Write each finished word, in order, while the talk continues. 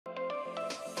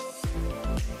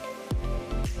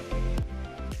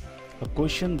A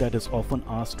question that is often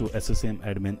asked to SSM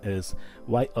admin is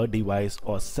why a device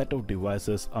or set of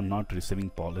devices are not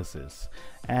receiving policies.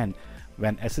 And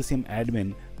when SSM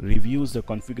admin reviews the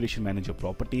configuration manager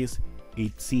properties,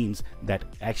 it seems that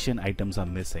action items are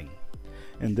missing.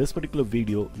 In this particular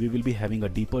video, we will be having a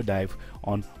deeper dive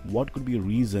on what could be a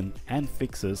reason and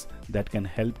fixes that can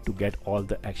help to get all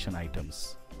the action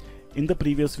items. In the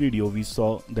previous video, we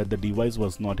saw that the device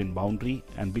was not in boundary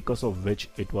and because of which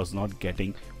it was not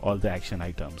getting all the action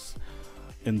items.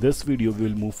 In this video, we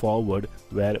will move forward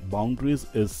where boundaries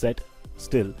is set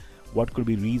still. What could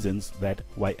be reasons that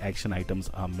why action items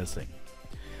are missing?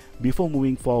 Before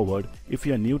moving forward, if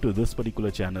you are new to this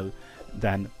particular channel,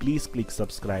 then please click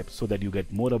subscribe so that you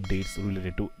get more updates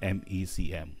related to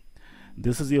MECM.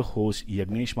 This is your host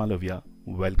Yagnesh Malavya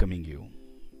welcoming you.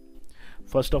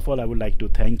 First of all, I would like to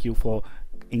thank you for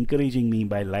encouraging me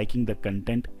by liking the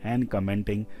content and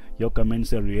commenting. Your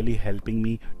comments are really helping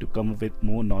me to come up with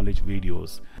more knowledge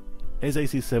videos. As I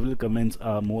see, several comments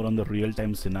are more on the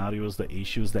real-time scenarios, the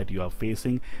issues that you are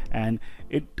facing, and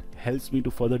it helps me to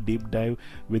further deep dive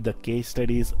with the case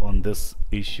studies on these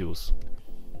issues.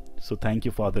 So thank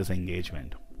you for this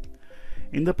engagement.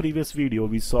 In the previous video,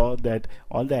 we saw that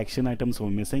all the action items were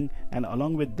missing, and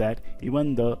along with that,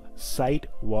 even the site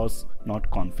was not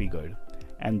configured.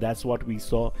 And that's what we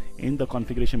saw in the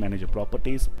configuration manager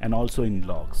properties and also in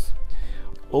logs.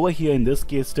 Over here in this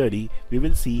case study, we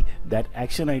will see that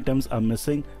action items are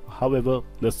missing. However,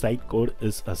 the site code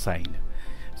is assigned.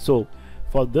 So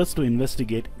for this to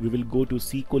investigate, we will go to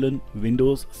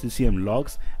C:\Windows CCM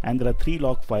logs, and there are three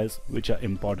log files which are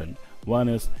important. One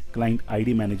is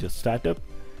ClientIDManager startup,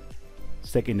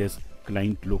 second is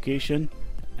client location,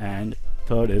 and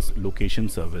third is location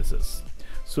services.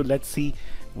 So let's see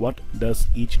what does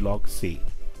each log say.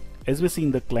 As we see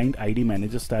in the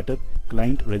ClientIDManager startup,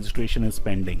 client registration is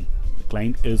pending. The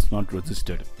client is not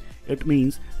registered. It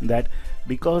means that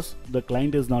because the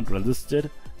client is not registered,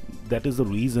 that is the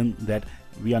reason that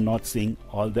we are not seeing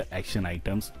all the action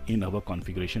items in our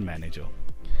configuration manager.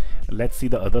 Let's see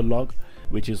the other log,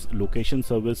 which is location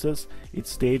services. It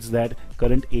states that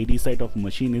current AD site of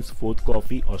machine is Fourth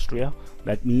Coffee, Austria.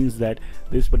 That means that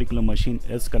this particular machine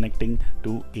is connecting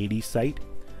to AD site.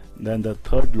 Then the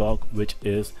third log, which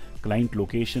is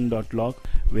ClientLocation.log,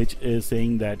 which is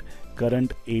saying that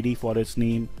current AD for its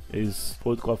name is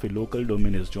Fourth Coffee local,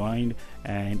 domain is joined,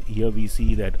 and here we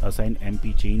see that assign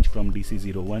MP change from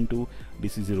DC01 to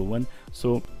DC01.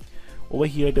 So over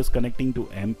here it is connecting to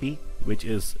MP, which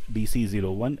is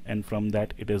DC01, and from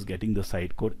that it is getting the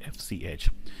site code FCH.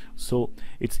 So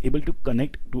it's able to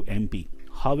connect to MP.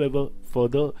 However,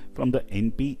 further from the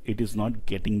NP, it is not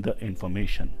getting the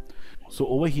information. So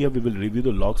over here we will review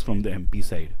the logs from the MP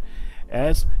side.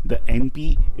 As the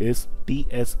NP is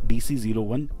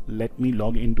TSDC01, let me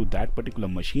log into that particular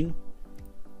machine.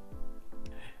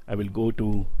 I will go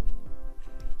to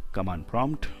command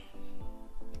prompt,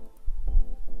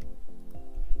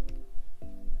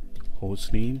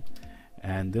 host name,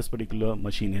 and this particular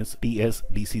machine is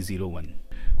TSDC01.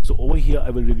 So over here I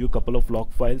will review a couple of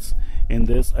log files. In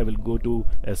this I will go to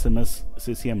SMS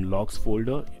CCM Logs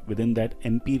folder, within that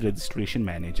MP registration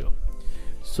manager.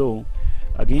 So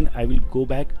again I will go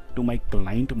back to my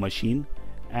client machine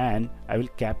and I will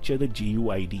capture the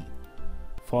GUID.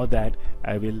 For that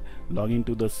I will log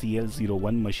into the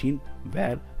CL01 machine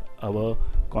where our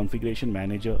configuration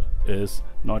manager is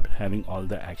not having all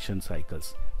the action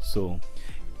cycles. So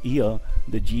here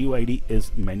the GUID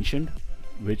is mentioned,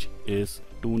 which is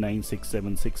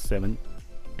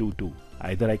 29676722.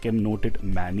 Either I can note it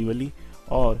manually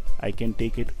or I can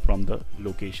take it from the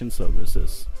location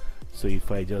services. So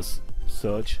if I just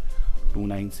search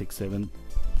 2967,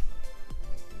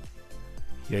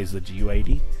 here is the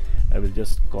GUID. I will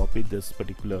just copy this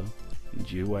particular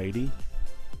GUID,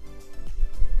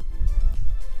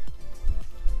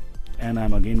 and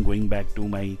I'm again going back to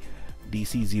my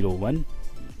DC01,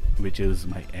 which is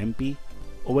my MP.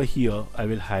 Over here I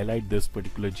will highlight this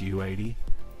particular GUID,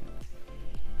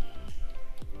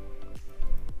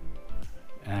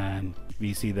 and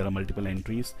we see there are multiple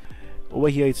entries. Over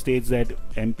here it states that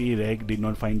MP reg did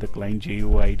not find the client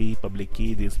GUID public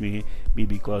key. This may be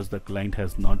because the client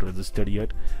has not registered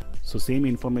yet. So same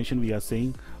information we are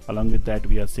saying. Along with that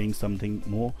we are saying something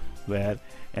more, where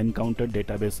encountered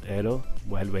database error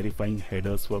while verifying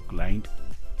headers for client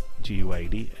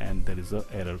GUID, and there is a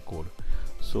error code.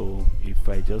 So if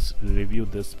I just review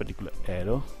this particular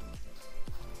error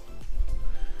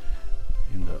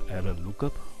in the error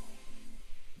lookup,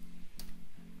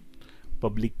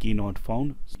 public key not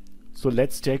found. So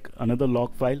let's check another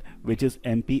log file, which is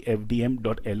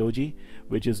mpfdm.log,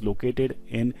 which is located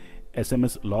in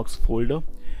SMS Logs folder.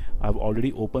 I've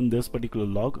already opened this particular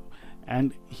log,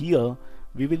 and here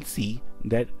we will see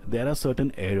that there are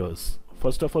certain errors.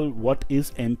 First of all, what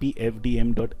is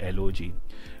mpfdm.log?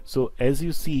 So as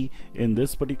you see in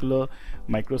this particular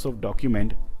Microsoft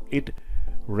document, it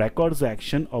records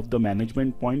action of the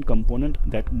management point component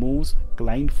that moves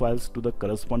client files to the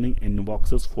corresponding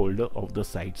inboxes folder of the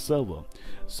site server.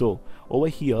 So over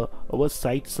here, our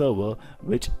site server,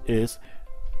 which is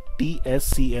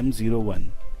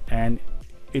tscm01, and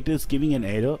it is giving an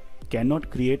error, cannot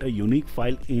create a unique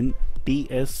file in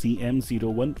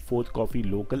tscm01 fourth coffee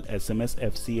local sms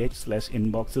fch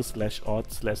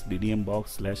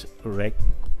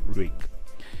 /inboxes/auth/ddmbox/rec.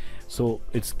 So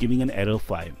it's giving an error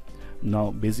 5.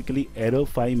 Now basically error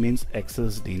 5 means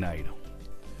access denied.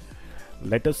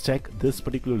 Let us check this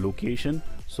particular location.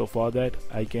 So for that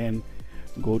I can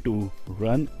go to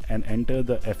run and enter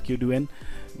the fqdn,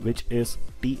 which is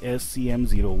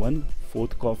tscm01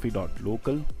 fourth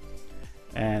coffee.local,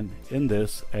 and in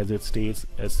this, as it states,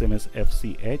 sms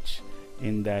fch,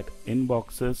 in that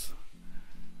inboxes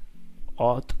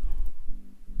auth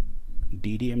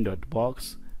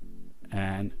ddm.box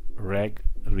and reg.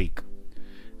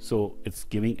 So it's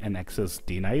giving an access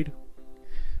denied.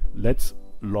 Let's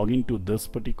log into this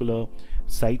particular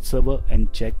site server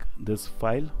and check this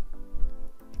file.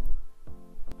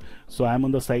 So I'm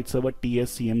on the site server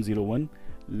tscm01.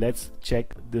 Let's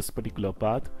check this particular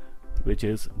path, which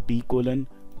is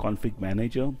d:config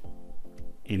manager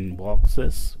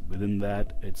inboxes. Within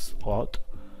that it's auth,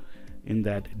 in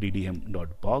that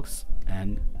ddm.box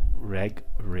and reg.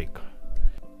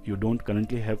 You don't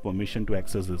currently have permission to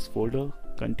access this folder.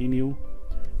 Continue,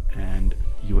 and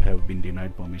you have been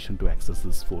denied permission to access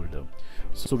this folder.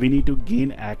 So we need to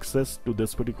gain access to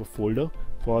this particular folder.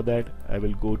 For that I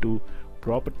will go to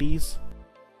properties,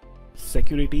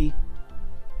 security,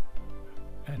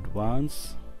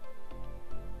 advanced,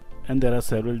 and there are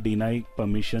several deny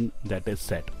permission that is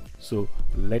set. So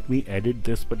let me edit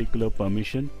this particular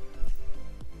permission.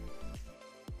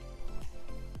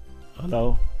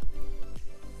 Allow.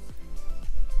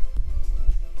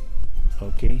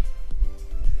 Okay.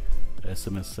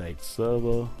 SMS site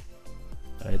server,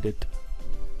 edit,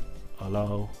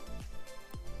 allow.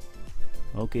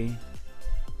 Okay.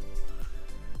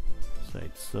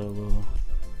 Site server,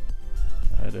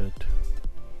 edit.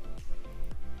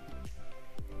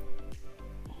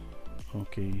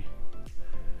 Okay,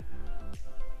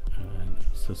 and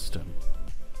system,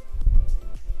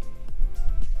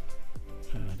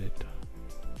 edit,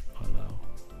 allow.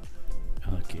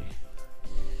 Okay,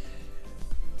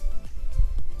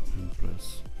 and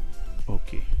press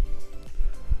OK.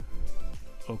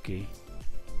 Okay,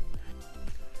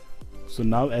 so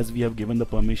now as we have given the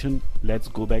permission, let's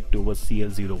go back to our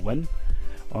CL01.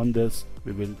 On this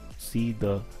we will see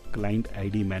the client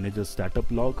ID manager startup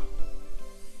log.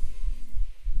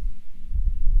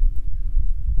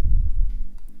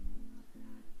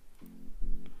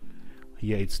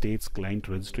 Here it states client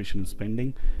registration is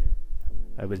pending.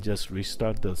 I will just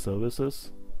restart the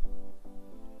services,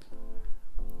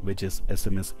 which is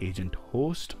SMS agent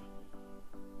host.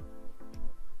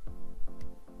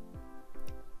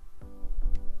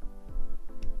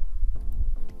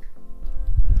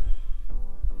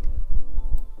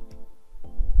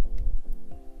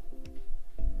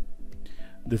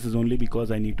 This is only because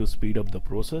I need to speed up the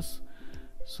process.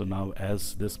 So now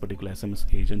as this particular SMS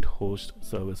agent host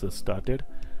service is started,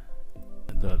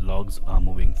 the logs are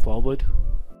moving forward.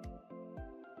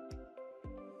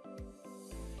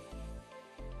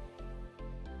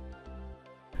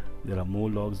 There are more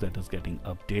logs that is getting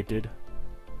updated.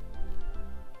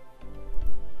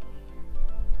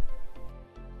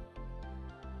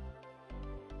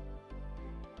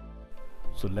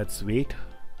 So let's wait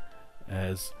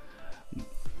as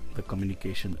the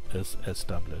communication is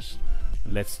established.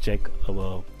 Let's check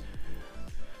our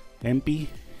MP.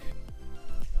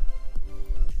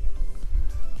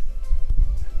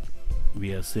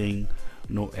 We are seeing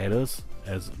no errors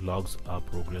as logs are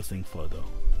progressing further.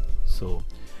 So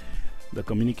the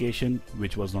communication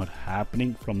which was not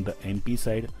happening from the MP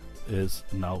side is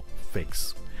now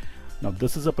fixed. Now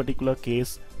this is a particular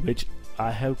case which I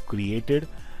have created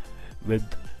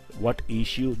with what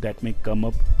issue that may come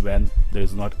up when there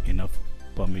is not enough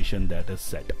permission that is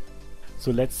set.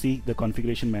 So let's see the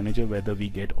configuration manager whether we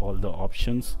get all the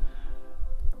options.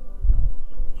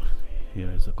 Here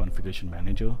is the configuration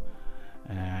manager,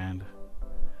 and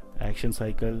action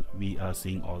cycle, we are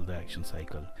seeing all the action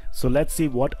cycle. So let's see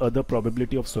what other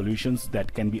probability of solutions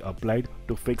that can be applied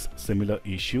to fix similar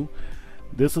issue.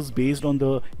 This is based on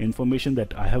the information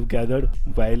that I have gathered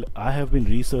while I have been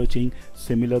researching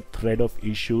similar thread of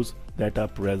issues that are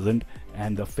present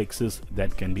and the fixes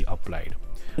that can be applied.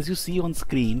 As you see on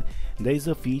screen, there is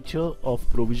a feature of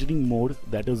provisioning mode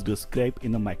that is described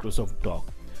in the Microsoft doc.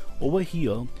 Over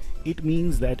here, it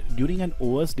means that during an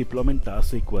OS deployment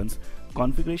task sequence,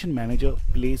 Configuration Manager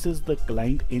places the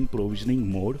client in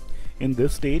provisioning mode. In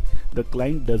this state, the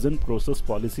client doesn't process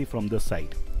policy from the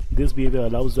site. This behavior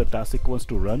allows the task sequence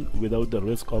to run without the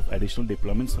risk of additional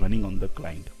deployments running on the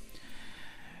client.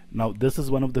 Now, this is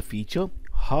one of the features.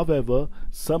 However,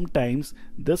 sometimes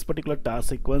this particular task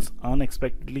sequence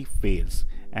unexpectedly fails,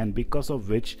 and because of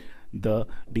which the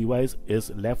device is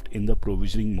left in the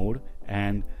provisioning mode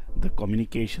and the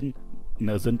communication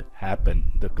doesn't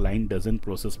happen. The client doesn't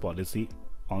process policy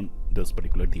on this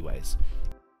particular device.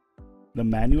 The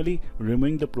manually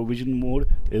removing the provision mode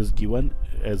is given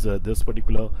as this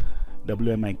particular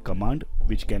WMI command,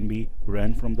 which can be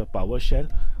run from the PowerShell,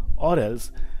 or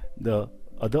else the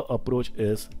other approach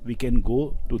is we can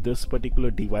go to this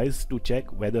particular device to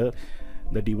check whether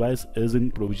the device is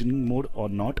in provisioning mode or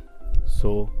not.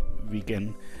 So we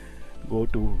can go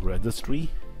to registry.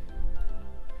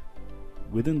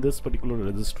 Within this particular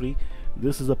registry,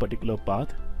 this is a particular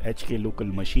path: HK local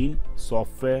machine,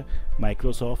 software,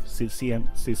 Microsoft,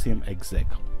 CCM exec.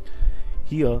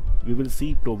 Here we will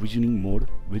see provisioning mode,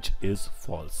 which is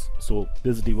false. So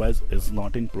this device is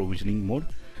not in provisioning mode.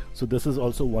 So this is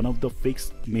also one of the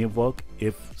fix may work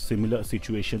if similar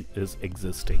situation is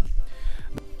existing.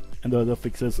 And the other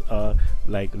fixes are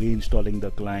like reinstalling the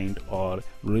client or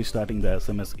restarting the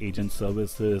SMS agent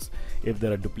services if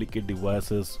there are duplicate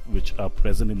devices which are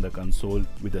present in the console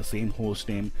with the same host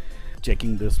name,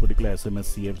 checking this particular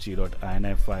SMS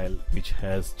cfg.inf file which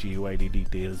has GUID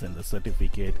details and the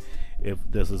certificate. If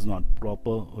this is not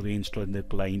proper, reinstalling the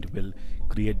client will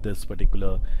create this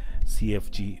particular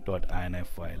cfg.inf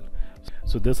file.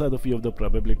 So these are the few of the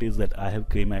probabilities that I have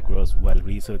came across while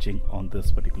researching on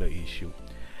this particular issue.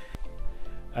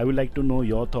 I would like to know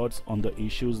your thoughts on the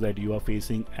issues that you are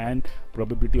facing and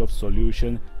probability of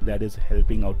solution that is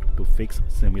helping out to fix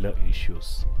similar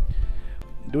issues.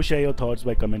 Do share your thoughts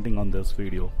by commenting on this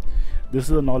video. This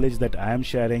is the knowledge that I am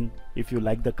sharing. If you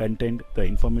like the content, the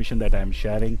information that I am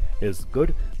sharing is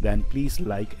good, then please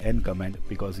like and comment,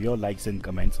 because your likes and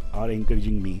comments are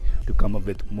encouraging me to come up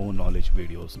with more knowledge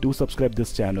videos. Do subscribe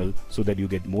this channel so that you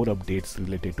get more updates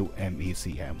related to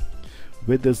MECM.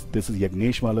 With this is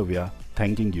Yagnesh Malavya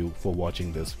thanking you for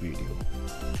watching this video.